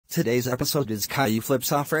Today's episode is Caillou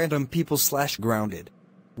flips off random people / grounded.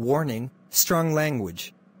 Warning, strong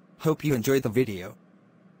language. Hope you enjoyed the video.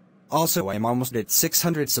 Also, I'm almost at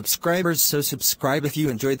 600 subscribers, so subscribe if you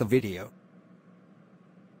enjoyed the video.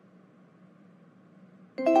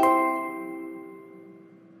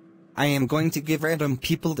 I am going to give random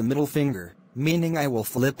people the middle finger, meaning I will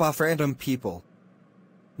flip off random people.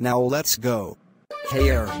 Now let's go. Hey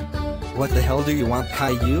Aaron, what the hell do you want,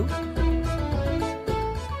 Caillou?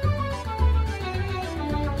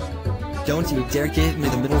 Don't you dare give me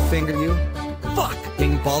the middle finger, you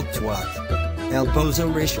fucking bald twat. El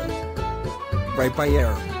bozo ratio. Right by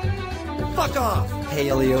Aaron. Fuck off! Hey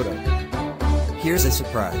Eliota. Here's a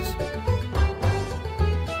surprise.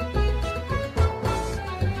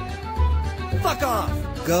 Fuck off!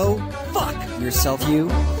 Go fuck yourself, you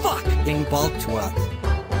fucking bald twat.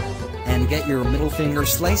 And get your middle finger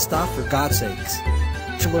sliced off for God's sakes.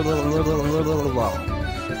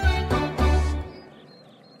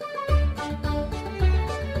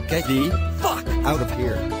 Get the fuck out of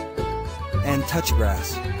here. And touch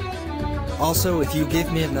grass. Also, if you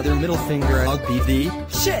give me another middle finger, I'll beat the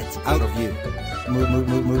shit out of you.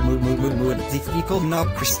 Difficult knob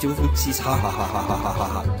Christuvutsis, ha ha ha ha ha ha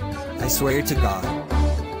ha ha. I swear to God.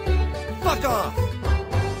 Fuck off!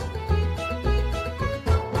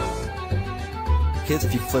 Kids,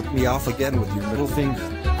 if you flip me off again with your middle finger,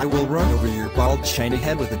 I will run over your bald shiny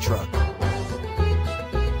head with a truck.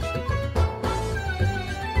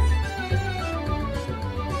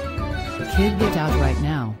 Kid, get out right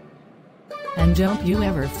now. And don't you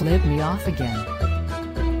ever flip me off again.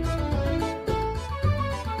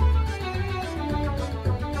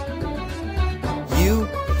 You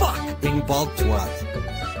fucking bald twat.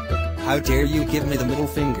 How dare you give me the middle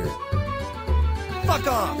finger? Fuck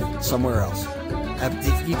off! Somewhere else.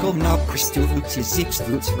 Abdifikal knob Christuvutsi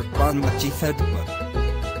Zixvuts Rakban Machifedba.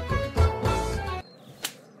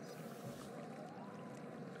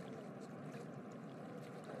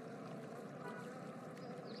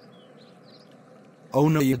 Oh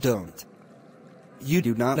no, you don't. You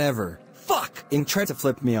do not ever fucking try to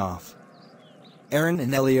flip me off. Aaron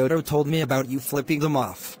and Eliotto told me about you flipping them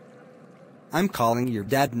off. I'm calling your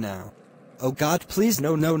dad now. Oh God, please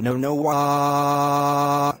no no no no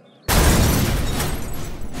wah.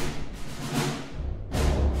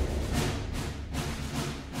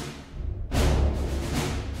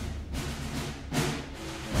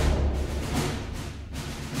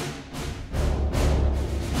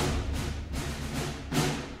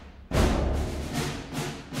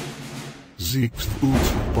 Zieks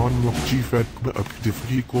banlok gifed me active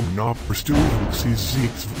geekel na perstuwuxies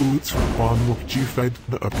Zieks banlok gifed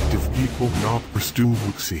me active geekel na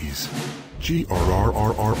perstuwuxies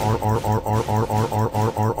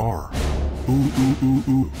GRRRRRRRRRRRRRR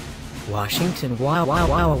ooh. Washington wow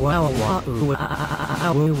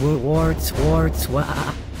ooh warts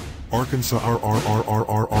wah. Arkansas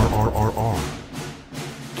RRRRRRRRRR.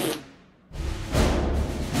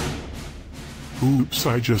 Oops,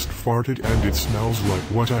 I just farted and it smells like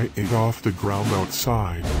what I ate off the ground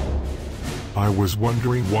outside. I was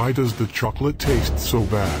wondering, why does the chocolate taste so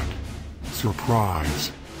bad?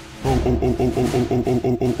 Surprise. Caillou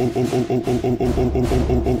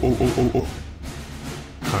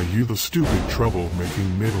the stupid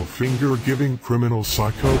trouble-making middle finger-giving criminal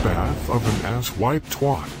psychopath of an ass-wipe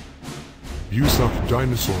twat. You suck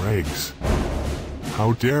dinosaur eggs.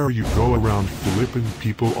 How dare you go around flipping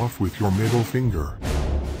people off with your middle finger?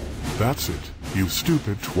 That's it, you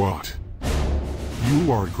stupid twat. You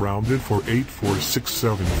are grounded for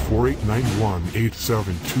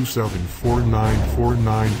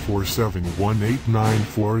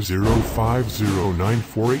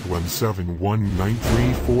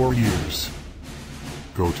years.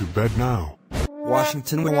 Go to bed now.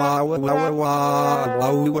 Washington wah wah wah wah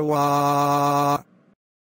wah wah wah.